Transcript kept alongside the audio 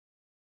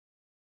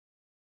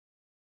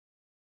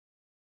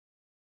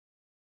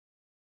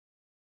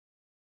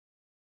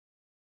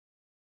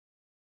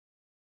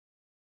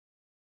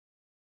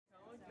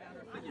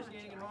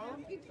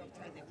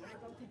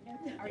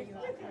Straight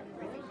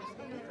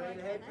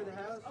ahead for the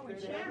house.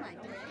 Straight ahead.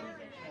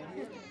 And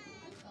here.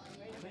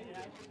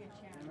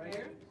 And right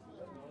here.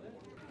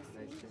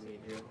 Nice to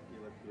meet you. You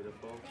look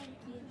beautiful. Thank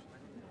you.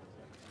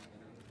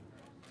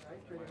 All right,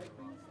 straight ahead,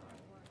 please.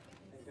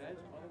 And guys,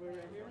 all the way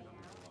right here.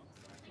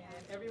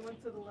 And everyone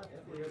to the left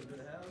here for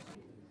the house.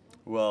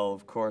 Well,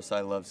 of course,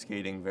 I love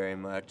skating very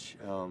much,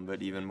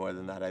 but even more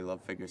than that, I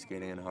love figure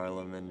skating in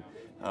Harlem, and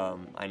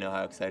I know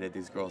how excited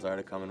these girls are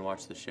to come and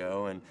watch the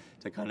show and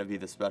to kind of be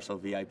the special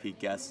VIP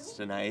guests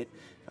tonight.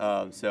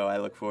 So I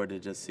look forward to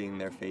just seeing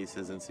their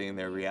faces and seeing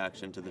their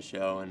reaction to the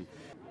show. And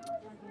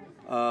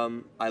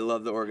I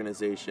love the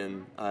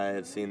organization. I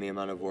have seen the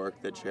amount of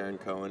work that Sharon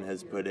Cohen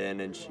has put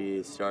in, and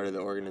she started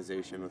the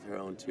organization with her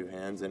own two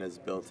hands and has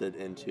built it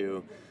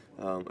into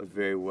a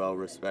very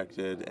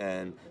well-respected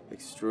and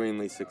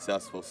extremely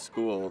successful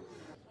school.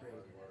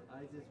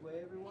 Eyes this way,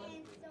 everyone.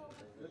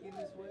 Looking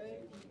this way.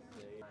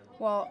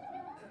 Well,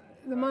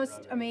 the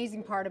most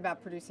amazing part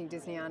about producing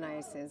Disney on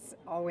Ice is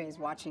always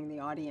watching the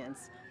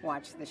audience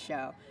watch the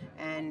show.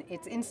 And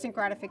it's instant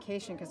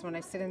gratification because when I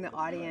sit in the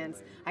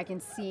audience, I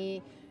can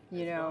see,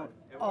 you know,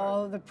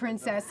 all the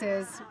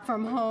princesses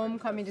from home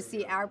coming to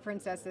see our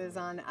princesses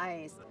on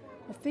ice.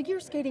 Well, figure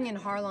skating in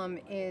Harlem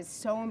is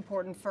so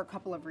important for a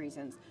couple of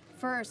reasons.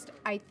 First,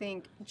 I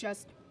think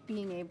just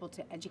being able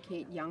to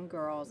educate young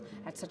girls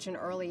at such an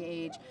early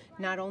age,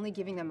 not only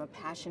giving them a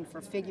passion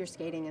for figure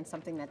skating and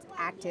something that's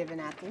active and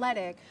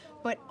athletic,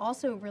 but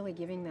also really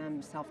giving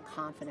them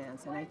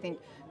self-confidence. And I think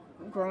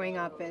growing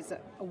up as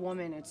a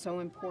woman, it's so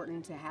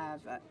important to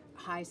have a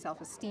high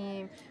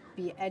self-esteem,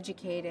 be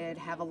educated,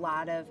 have a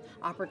lot of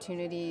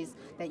opportunities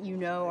that you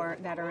know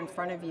are in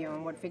front of you.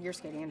 And what figure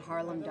skating in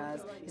Harlem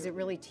does is it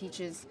really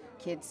teaches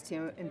kids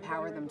to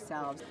empower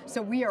themselves.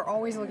 So we are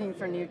always looking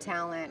for new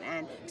talent,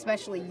 and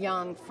especially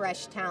young,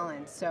 fresh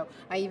talent. So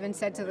I even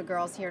said to the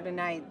girls here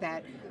tonight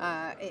that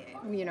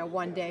you know,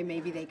 one day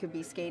maybe they could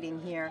be skating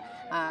here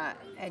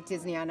at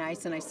Disney on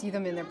Ice, and I see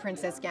them in their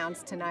princess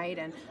gowns tonight,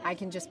 and I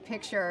can just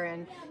picture,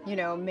 and you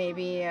know,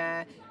 maybe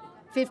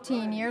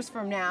 15 years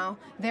from now,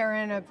 they're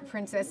in a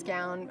princess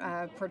gown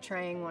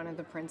portraying one of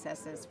the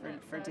princesses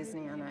for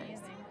Disney on Ice.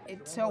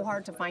 It's so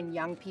hard to find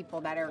young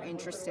people that are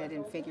interested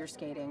in figure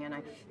skating, and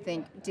I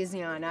think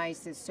Disney on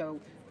Ice is so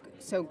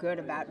good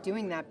about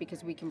doing that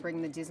because we can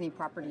bring the Disney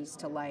properties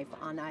to life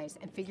on ice.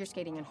 And figure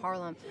skating in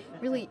Harlem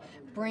really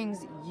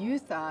brings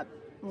youth up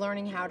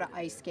learning how to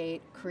ice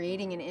skate,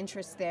 creating an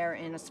interest there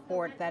in a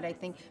sport that I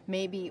think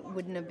maybe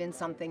wouldn't have been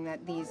something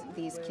that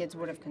these kids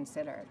would have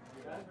considered.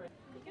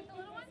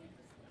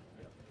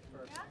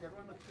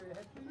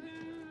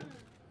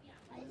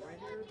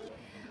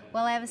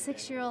 Well, I have a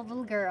 6-year-old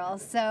little girl,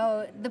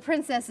 so the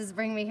princesses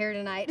bring me here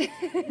tonight.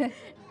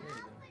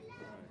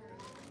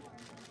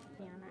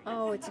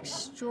 Oh, it's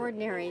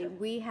extraordinary.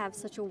 We have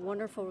such a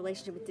wonderful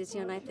relationship with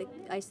Disney on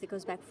Ice that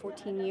goes back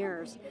 14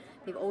 years.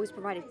 They've always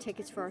provided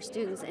tickets for our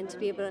students, and to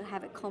be able to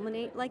have it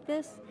culminate like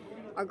this,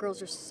 our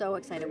girls are so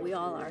excited. We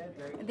all are.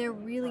 They're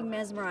really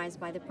mesmerized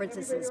by the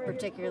princesses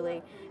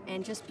particularly,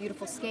 and just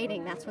beautiful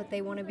skating. That's what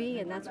they want to be,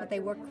 and that's what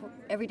they work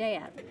every day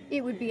at.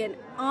 It would be an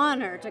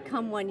honor to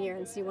come one year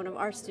and see one of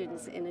our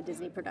students in a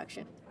Disney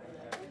production.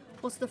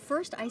 Well, it's the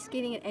first ice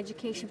skating and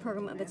education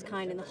program of its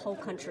kind in the whole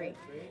country.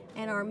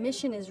 And our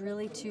mission is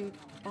really to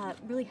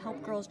really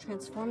help girls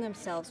transform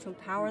themselves, to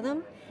empower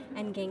them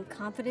and gain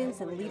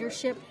confidence and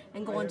leadership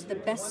and go on to the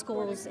best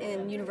schools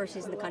and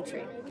universities in the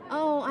country.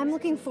 Oh, I'm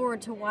looking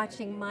forward to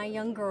watching my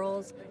young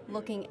girls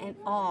looking in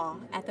awe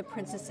at the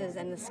princesses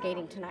and the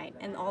skating tonight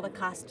and all the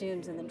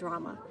costumes and the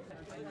drama.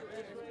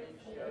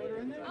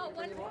 Oh,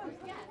 one more,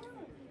 yeah.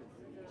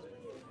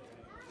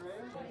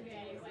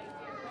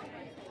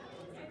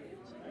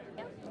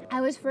 I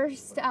was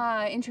first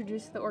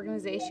introduced to the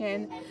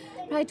organization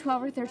probably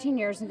 12 or 13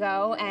 years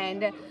ago,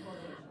 and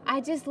I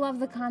just love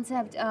the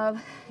concept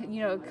of, you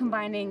know,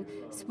 combining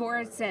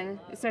sports and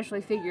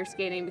especially figure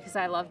skating because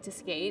I love to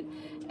skate,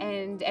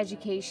 and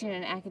education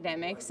and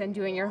academics and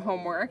doing your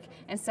homework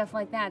and stuff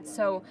like that.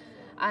 So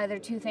they're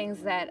two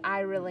things that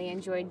I really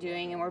enjoyed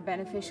doing and were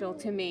beneficial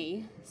to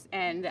me,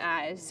 and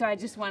so I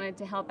just wanted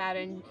to help out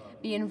and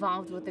be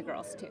involved with the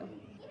girls too.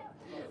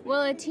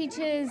 Well, it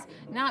teaches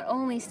not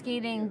only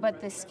skating,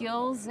 but the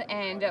skills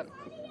and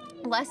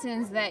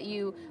lessons that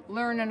you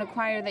learn and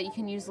acquire that you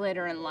can use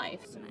later in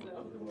life.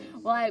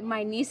 Well,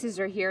 my nieces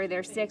are here,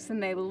 they're 6,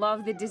 and they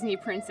love the Disney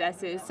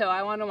princesses, so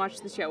I want to watch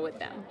the show with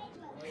them.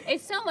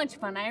 It's so much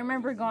fun. I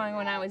remember going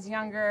when I was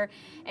younger,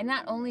 and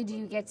not only do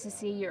you get to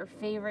see your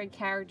favorite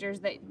characters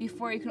that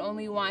before you could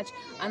only watch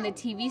on the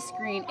TV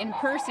screen in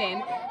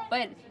person,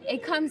 but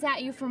it comes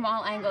at you from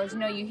all angles. You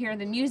know, you hear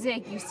the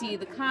music, you see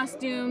the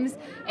costumes,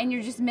 and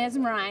you're just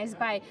mesmerized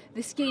by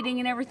the skating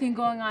and everything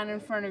going on in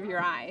front of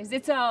your eyes.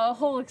 It's a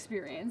whole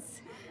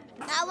experience.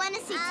 I want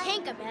to see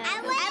Tinkerbell.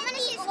 I want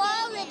to see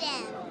all of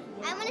them.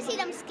 I want to see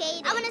them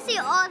skate. I want to see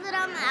all of them.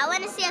 I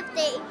want to see if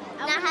they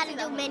know how to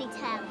do many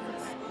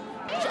talents.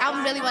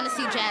 I really want to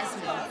see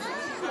Jasmine.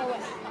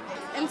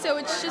 And so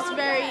it's just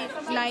very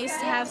nice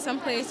to have some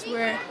place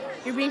where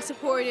you're being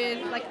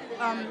supported, like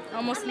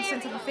almost in the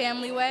sense of a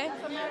family way,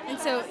 and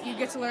so you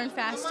get to learn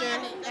faster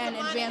and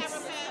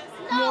advance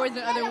more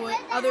than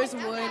others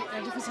would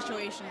in a different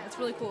situation. It's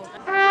really cool.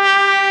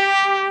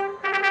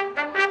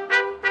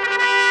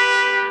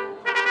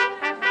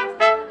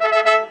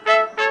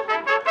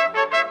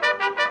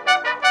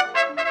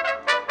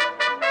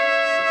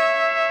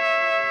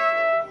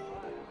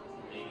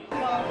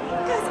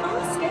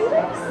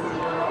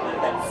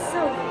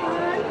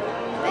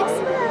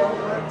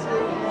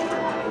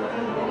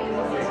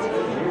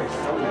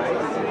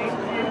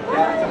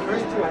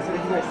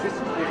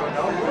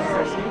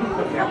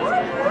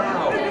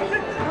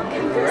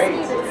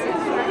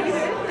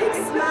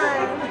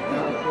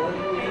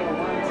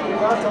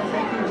 Awesome,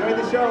 thank you. Enjoy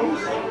the show.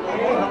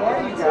 Hey, how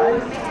are you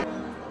guys?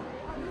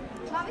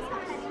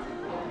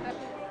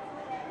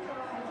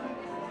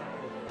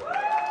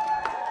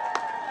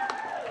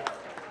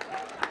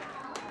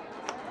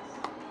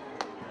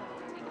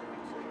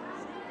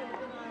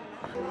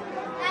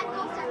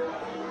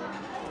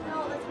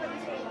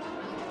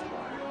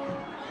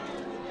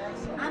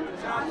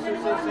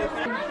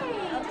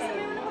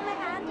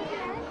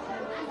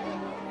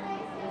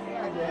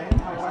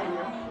 How are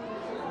you?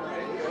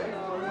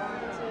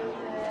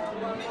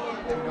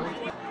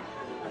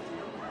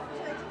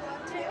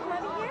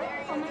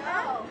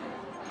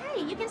 Hey,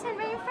 you can stand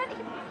right in front of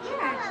here.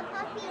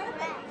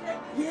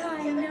 Yeah, I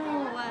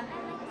know.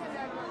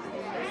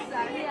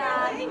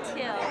 Yeah, me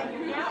too.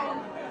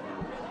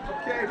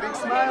 Okay, big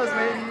smiles,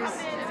 ladies.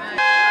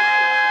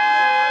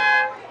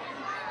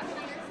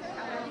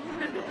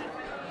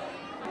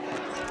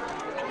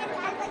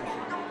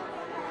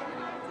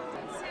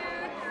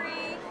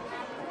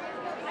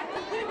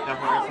 The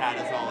horse hat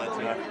is all it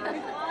took.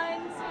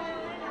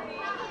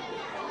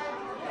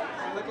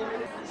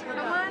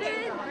 Come on in.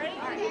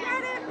 You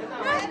got it.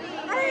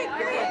 Hey,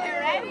 great. You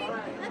ready?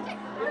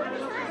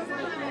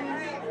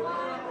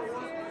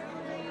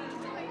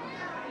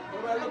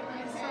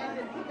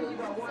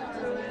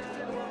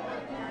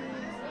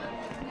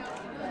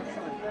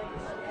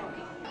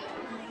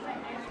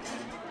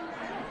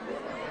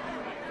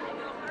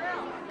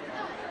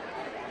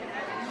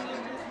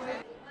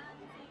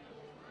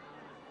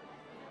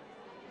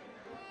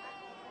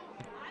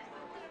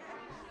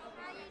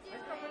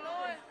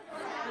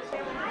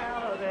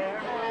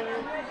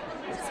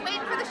 Just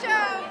waiting for the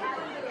show.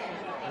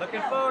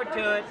 Looking forward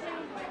to it.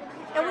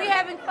 And we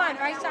having fun,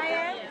 right,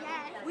 Cheyenne?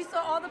 We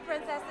saw all the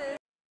princesses.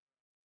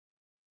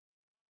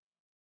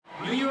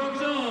 New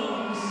York's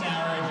own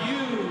Sarah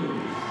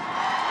Hughes.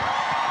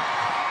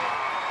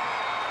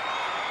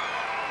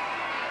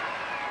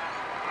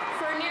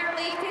 For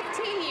nearly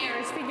 15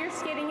 years, figure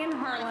skating in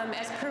Harlem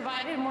has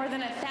provided more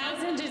than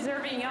 1,000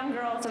 deserving young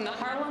girls in the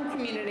Harlem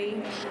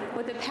community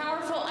with a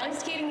powerful ice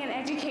skating and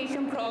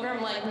education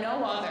program like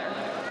no other.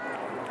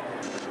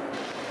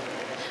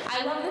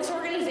 I love this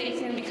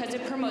organization because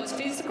it promotes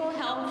physical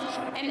health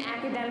and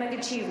academic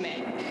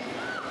achievement.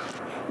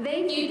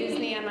 Thank you,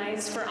 Disney on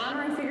Ice, for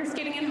honoring figure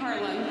skating in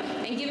Harlem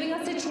and giving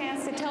us a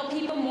chance to tell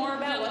people more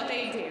about what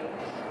they do.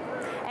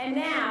 And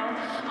now,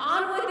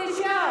 on with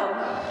the show!